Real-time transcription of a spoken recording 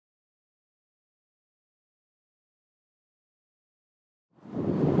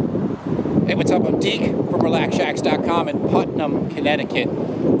Hey, what's up? I'm Deek from RelaxShacks.com in Putnam, Connecticut.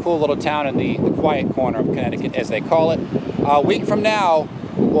 Cool little town in the quiet corner of Connecticut, as they call it. A week from now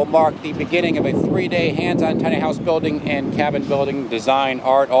will mark the beginning of a 3-day hands-on tiny house building and cabin building, design,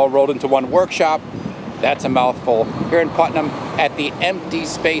 art, all rolled into one workshop. That's a mouthful. Here in Putnam at the Empty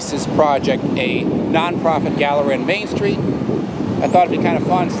Spaces Project, a nonprofit gallery on Main Street. I thought it'd be kind of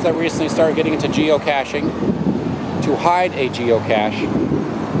fun, since I recently started getting into geocaching, to hide a geocache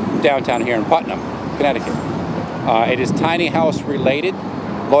downtown here in Putnam, Connecticut. It is tiny house related.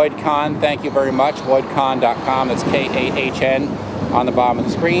 Lloyd Kahn, thank you very much. LloydKahn.com, that's K-A-H-N on the bottom of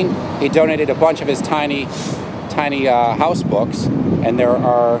the screen. He donated a bunch of his tiny house books, and there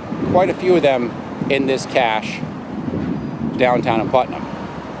are quite a few of them in this cache downtown in Putnam.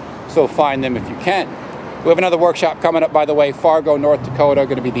 So find them if you can. We have another workshop coming up, by the way, Fargo, North Dakota,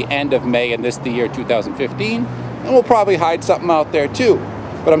 going to be the end of May, and this the year 2015. And we'll probably hide something out there too.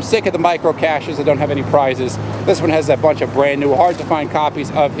 But I'm sick of the micro caches that don't have any prizes. This one has a bunch of brand new, hard to find copies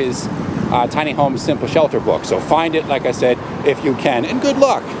of his Tiny Home Simple Shelter book. So find it, like I said, if you can, and good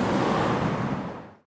luck.